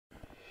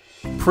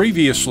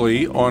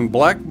Previously on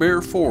Black Bear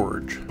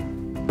Forge.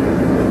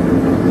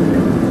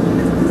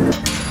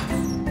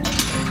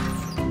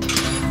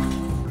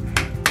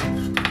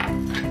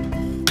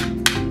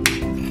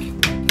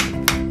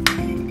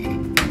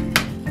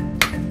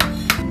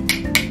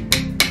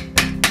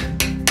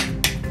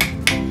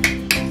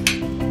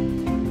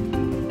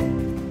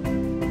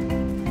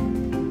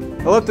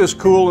 I let this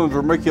cool in the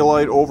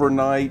vermiculite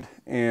overnight,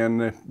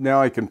 and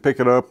now I can pick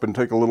it up and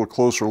take a little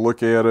closer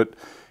look at it.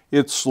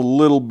 It's a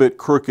little bit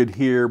crooked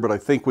here, but I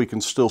think we can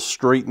still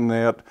straighten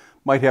that.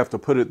 Might have to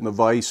put it in the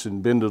vise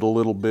and bend it a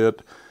little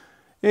bit.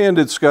 And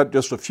it's got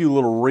just a few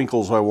little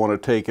wrinkles I want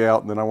to take out,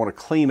 and then I want to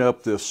clean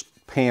up this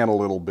pan a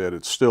little bit.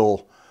 It's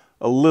still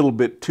a little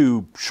bit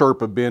too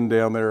sharp a bend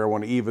down there. I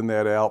want to even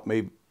that out,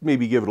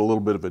 maybe give it a little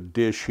bit of a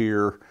dish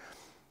here.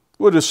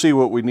 We'll just see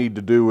what we need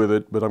to do with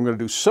it, but I'm going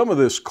to do some of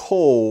this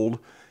cold,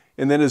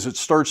 and then as it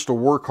starts to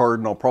work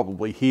harden, I'll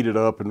probably heat it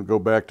up and go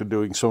back to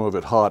doing some of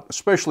it hot,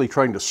 especially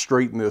trying to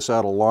straighten this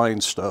out of line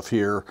stuff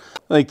here.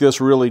 I think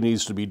this really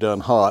needs to be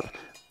done hot.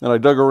 And I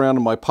dug around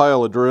in my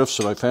pile of drifts,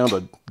 and I found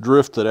a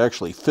drift that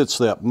actually fits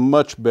that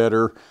much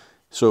better.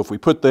 So if we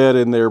put that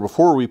in there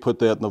before we put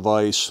that in the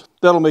vise,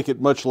 that'll make it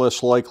much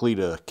less likely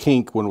to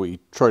kink when we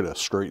try to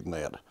straighten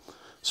that.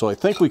 So I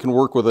think we can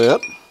work with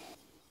that.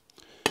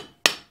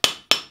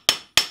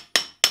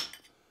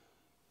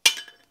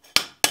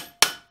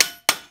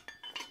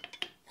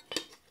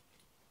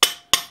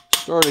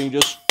 Starting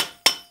just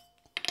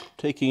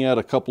taking out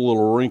a couple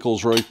little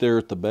wrinkles right there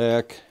at the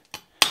back.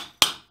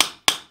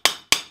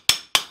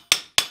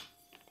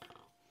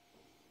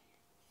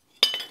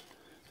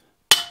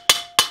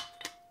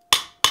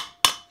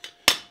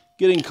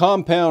 Getting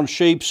compound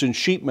shapes in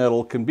sheet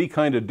metal can be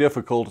kind of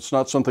difficult. It's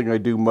not something I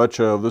do much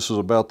of. This is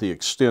about the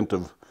extent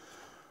of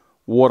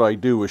what I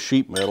do with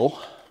sheet metal.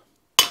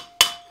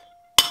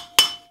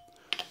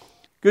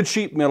 Good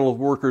sheet metal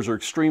workers are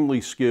extremely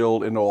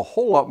skilled and know a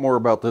whole lot more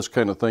about this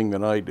kind of thing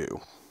than I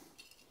do.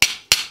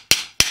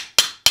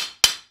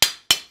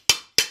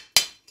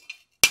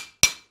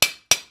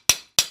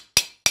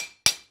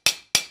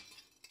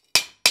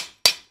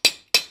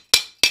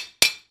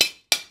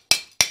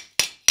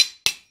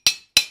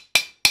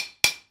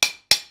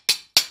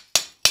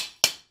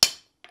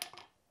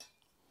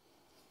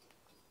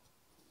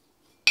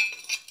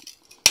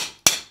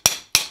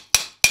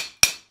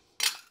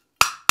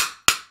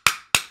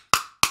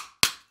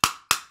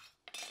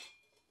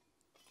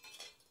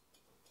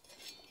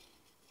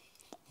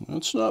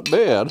 That's not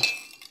bad.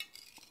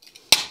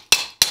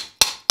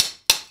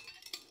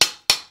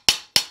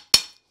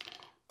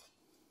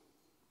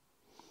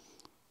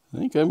 I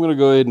think I'm going to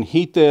go ahead and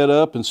heat that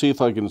up and see if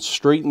I can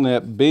straighten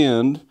that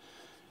bend,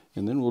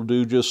 and then we'll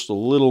do just a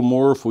little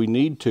more if we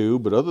need to,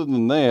 but other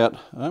than that,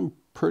 I'm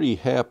pretty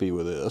happy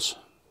with this.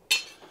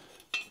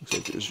 Looks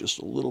like there's just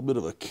a little bit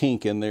of a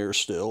kink in there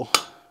still.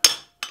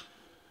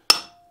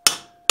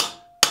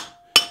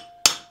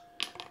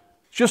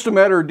 It's just a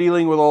matter of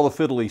dealing with all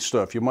the fiddly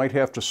stuff. You might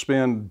have to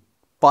spend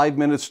 5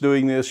 minutes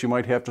doing this. You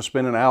might have to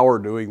spend an hour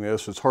doing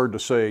this. It's hard to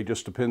say. It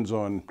just depends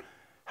on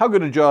how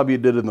good a job you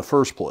did in the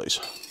first place.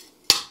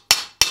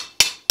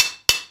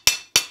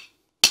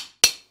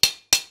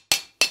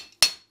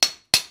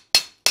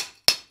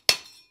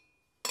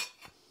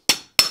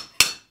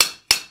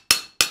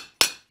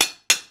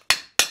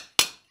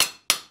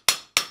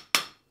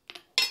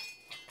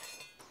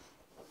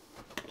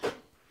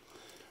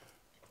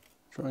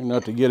 Trying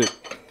not to get it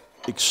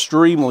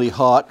extremely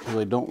hot because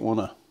I don't want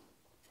to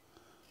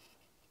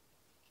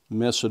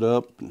mess it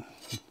up.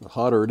 The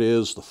hotter it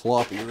is, the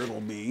floppier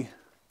it'll be.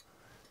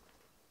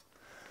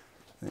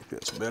 I think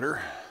that's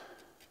better.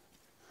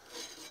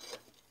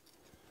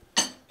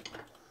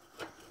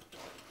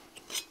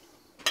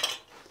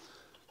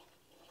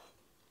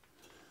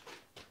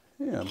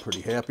 Yeah, I'm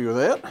pretty happy with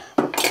that.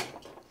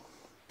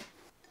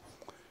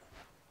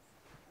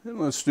 And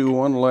let's do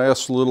one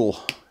last little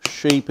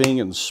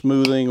shaping and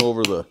smoothing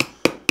over the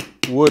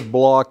wood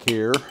block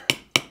here.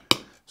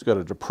 It's got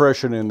a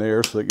depression in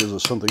there, so that gives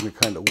us something to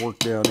kind of work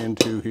down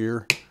into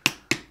here.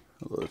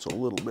 Although it's a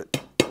little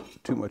bit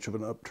too much of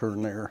an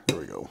upturn there. There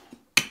we go.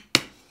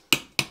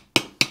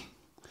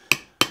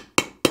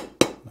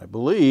 I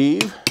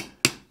believe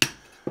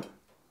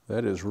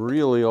that is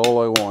really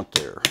all I want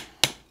there.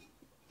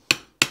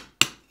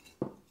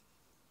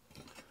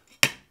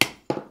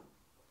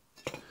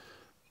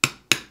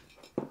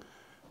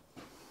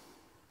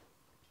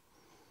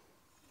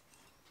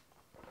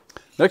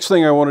 Next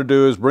thing I want to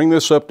do is bring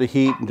this up to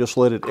heat and just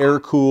let it air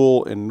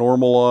cool and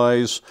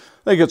normalize.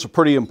 I think it's a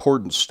pretty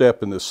important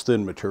step in this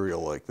thin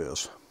material like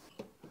this.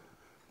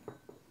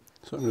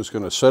 So I'm just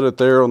going to set it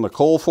there on the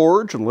coal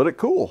forge and let it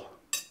cool.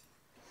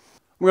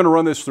 I'm going to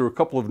run this through a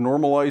couple of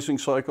normalizing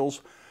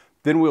cycles.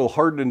 Then we'll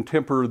harden and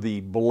temper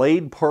the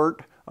blade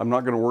part. I'm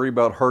not going to worry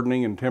about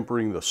hardening and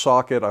tempering the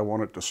socket. I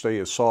want it to stay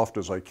as soft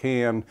as I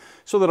can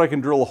so that I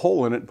can drill a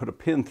hole in it and put a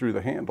pin through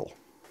the handle.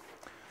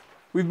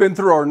 We've been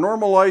through our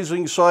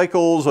normalizing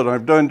cycles, and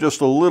I've done just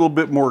a little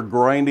bit more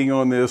grinding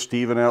on this to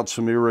even out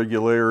some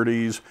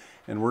irregularities,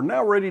 and we're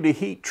now ready to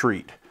heat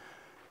treat.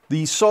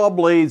 These saw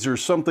blades are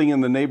something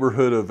in the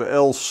neighborhood of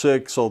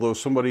L6, although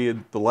somebody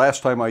the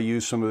last time I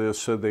used some of this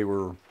said they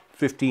were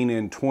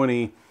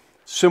 15N20.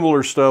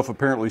 Similar stuff,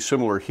 apparently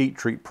similar heat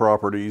treat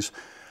properties.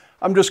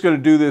 I'm just going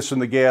to do this in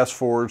the gas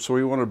forge, so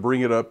we want to bring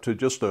it up to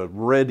just a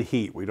red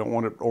heat. We don't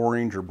want it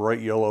orange or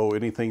bright yellow,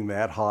 anything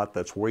that hot.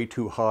 That's way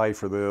too high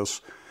for this.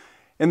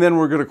 And then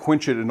we're going to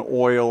quench it in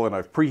oil, and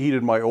I've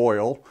preheated my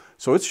oil.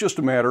 So it's just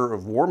a matter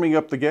of warming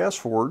up the gas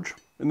forge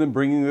and then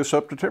bringing this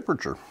up to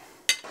temperature.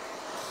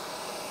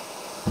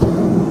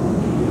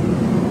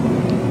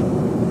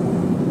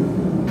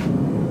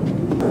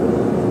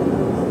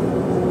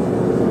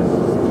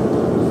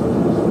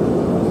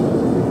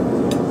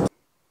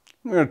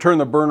 I'm going to turn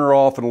the burner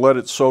off and let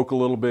it soak a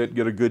little bit,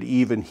 get a good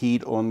even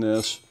heat on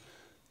this.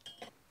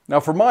 Now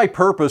for my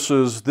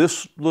purposes,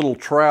 this little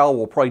trowel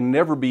will probably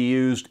never be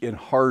used in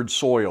hard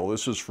soil.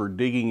 This is for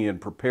digging in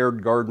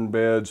prepared garden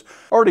beds,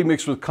 already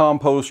mixed with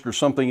compost or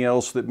something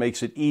else that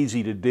makes it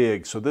easy to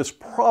dig. So this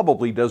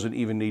probably doesn't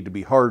even need to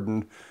be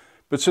hardened.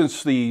 But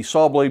since the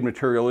saw blade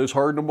material is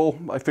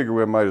hardenable, I figure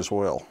we might as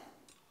well.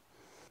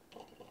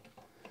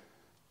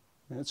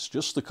 That's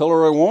just the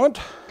color I want.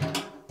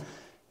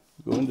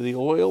 Go into the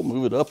oil,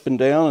 move it up and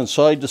down and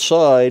side to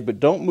side, but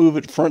don't move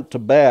it front to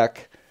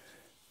back.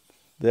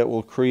 That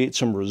will create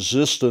some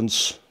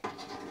resistance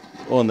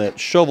on that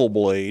shovel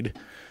blade.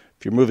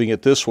 If you're moving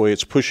it this way,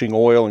 it's pushing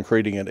oil and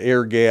creating an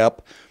air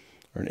gap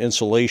or an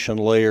insulation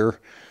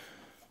layer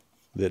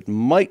that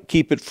might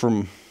keep it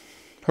from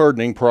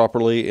hardening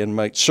properly and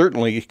might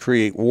certainly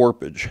create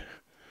warpage.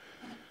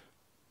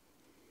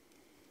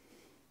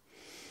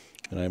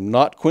 And I'm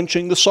not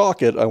quenching the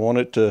socket. I want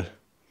it to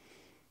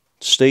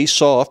stay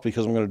soft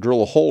because I'm going to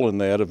drill a hole in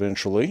that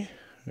eventually,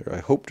 or I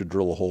hope to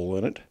drill a hole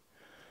in it.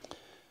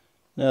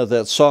 Now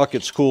that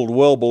socket's cooled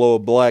well below a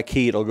black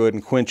heat, I'll go ahead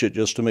and quench it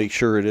just to make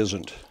sure it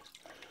isn't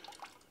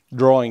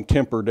drawing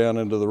temper down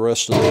into the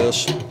rest of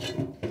this.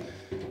 Then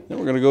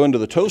we're going to go into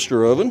the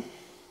toaster oven.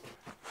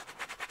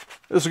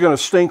 This is going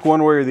to stink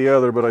one way or the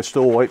other, but I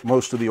still wipe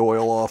most of the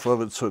oil off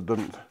of it so it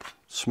doesn't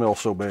smell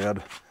so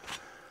bad.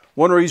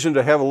 One reason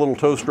to have a little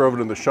toaster oven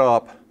in the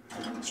shop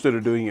instead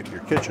of doing it in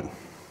your kitchen.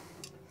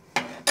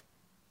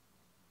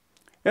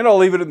 And I'll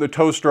leave it in the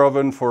toaster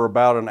oven for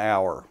about an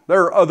hour.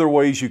 There are other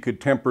ways you could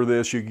temper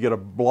this. You could get a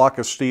block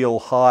of steel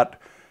hot,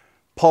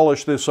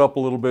 polish this up a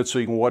little bit so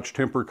you can watch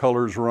temper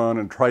colors run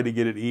and try to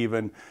get it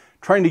even.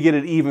 Trying to get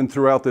it even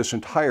throughout this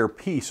entire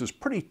piece is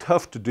pretty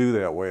tough to do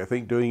that way. I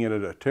think doing it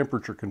in a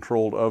temperature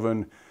controlled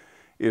oven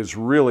is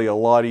really a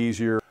lot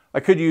easier.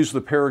 I could use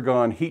the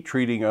Paragon heat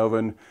treating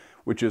oven,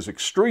 which is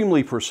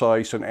extremely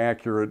precise and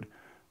accurate,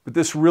 but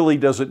this really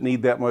doesn't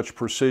need that much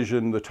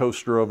precision. The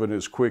toaster oven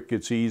is quick,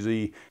 it's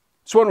easy.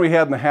 It's one we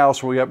had in the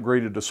house when we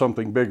upgraded to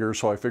something bigger,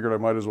 so I figured I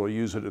might as well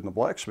use it in the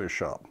blacksmith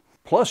shop.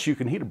 Plus, you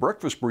can heat a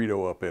breakfast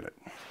burrito up in it.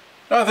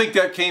 I think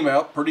that came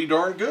out pretty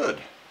darn good.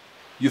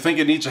 You think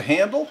it needs a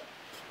handle?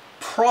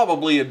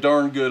 Probably a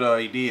darn good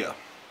idea.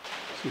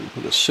 So we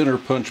put a center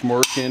punch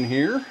mark in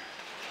here.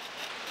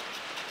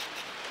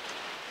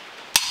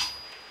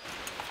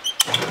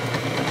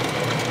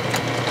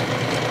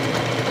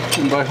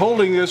 And by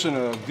holding this in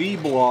a V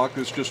block,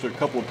 it's just a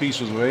couple of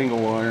pieces of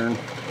angle iron,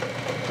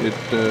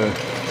 it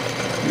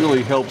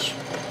really helps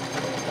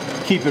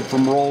keep it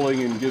from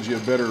rolling and gives you a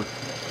better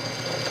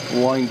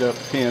lined up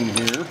pin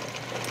here.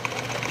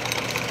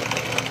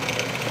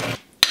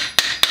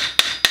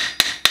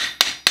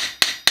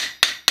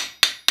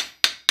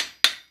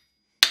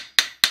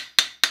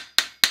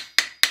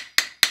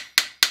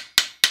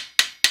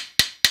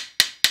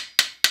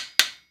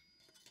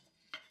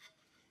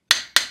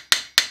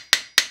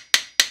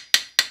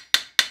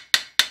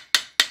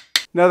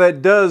 Now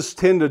that does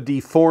tend to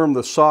deform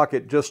the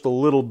socket just a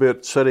little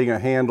bit, setting a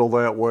handle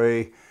that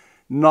way.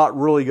 Not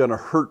really going to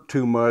hurt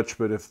too much,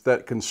 but if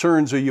that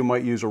concerns you, you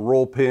might use a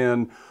roll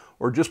pin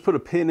or just put a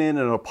pin in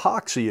and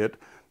epoxy it,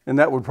 and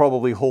that would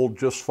probably hold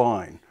just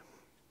fine.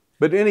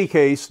 But in any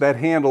case, that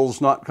handle's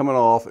not coming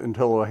off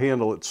until the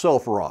handle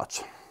itself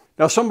rots.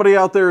 Now somebody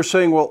out there is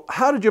saying, well,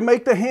 how did you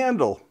make the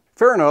handle?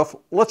 Fair enough,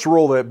 let's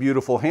roll that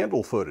beautiful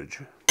handle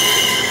footage.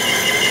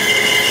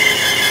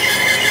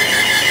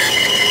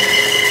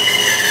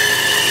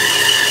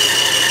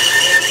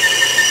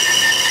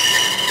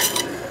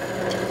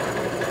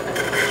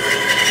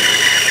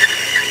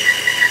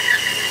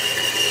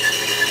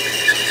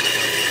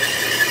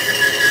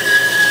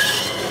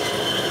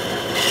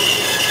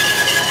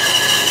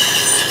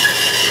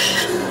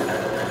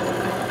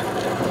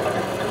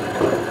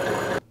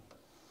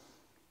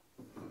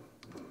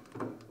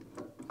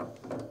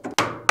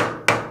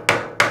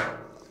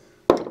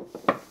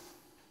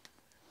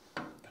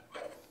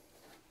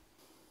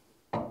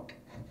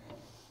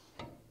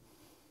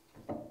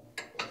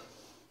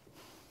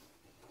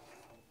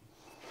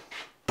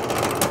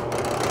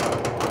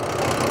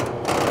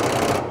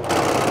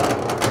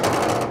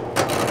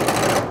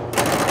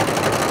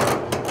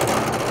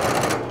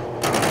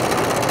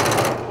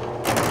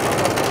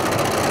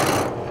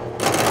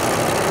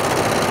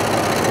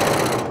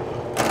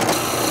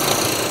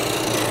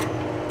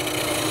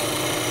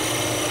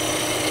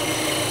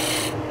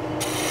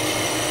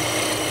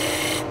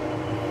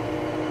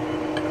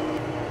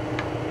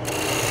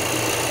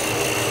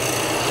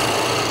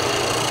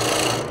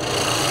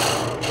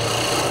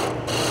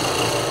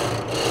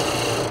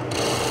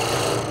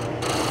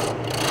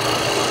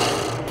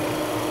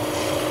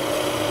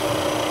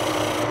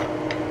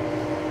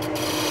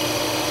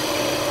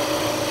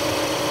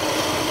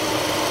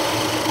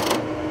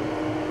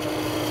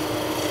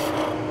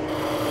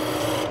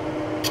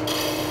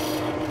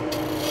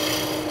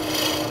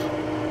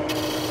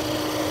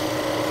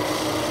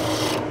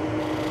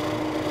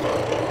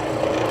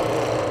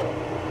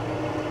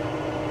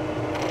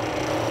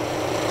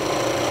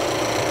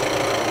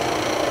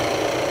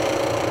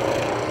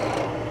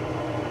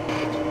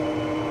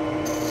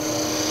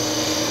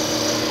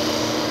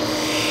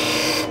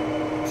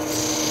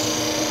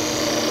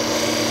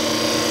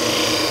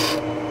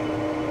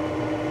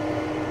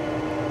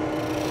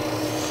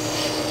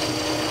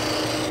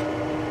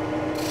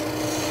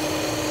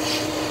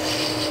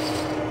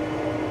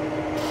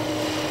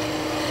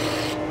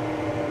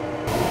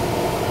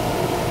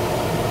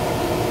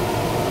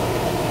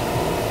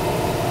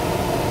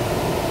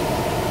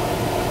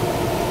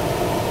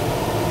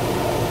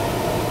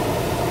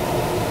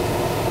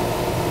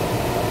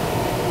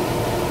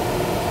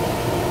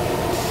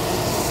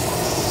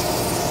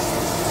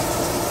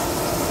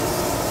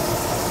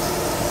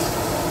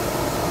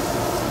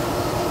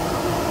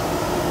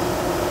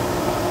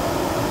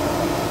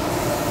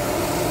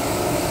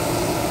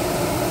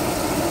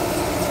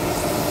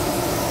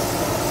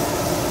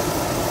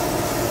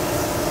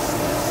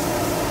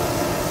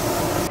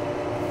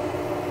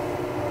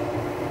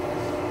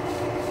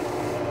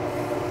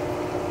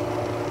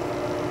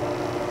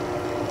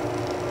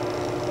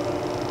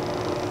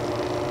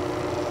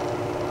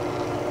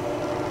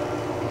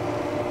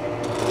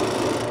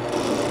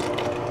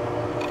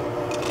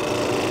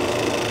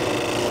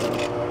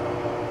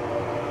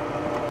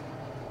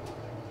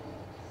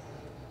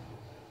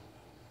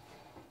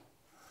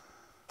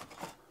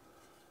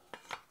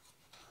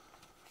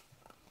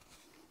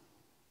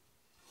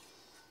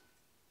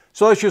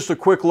 So that's just a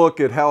quick look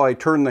at how I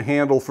turned the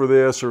handle for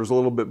this. There was a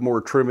little bit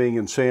more trimming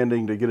and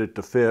sanding to get it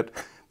to fit.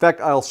 In fact,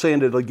 I'll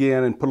sand it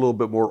again and put a little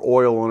bit more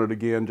oil on it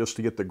again just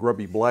to get the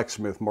grubby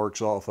blacksmith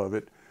marks off of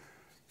it.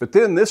 But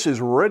then this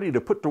is ready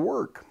to put to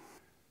work.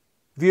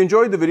 If you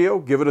enjoyed the video,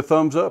 give it a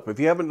thumbs up. If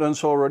you haven't done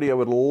so already, I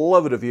would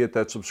love it if you hit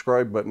that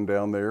subscribe button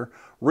down there.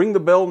 Ring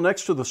the bell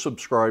next to the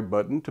subscribe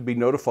button to be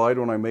notified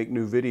when I make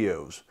new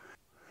videos.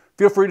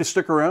 Feel free to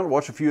stick around and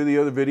watch a few of the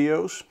other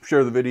videos.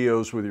 Share the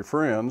videos with your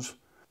friends.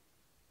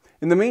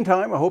 In the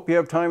meantime, I hope you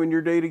have time in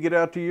your day to get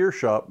out to your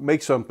shop,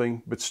 make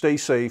something, but stay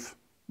safe,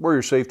 wear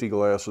your safety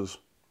glasses,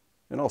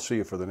 and I'll see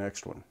you for the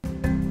next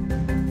one.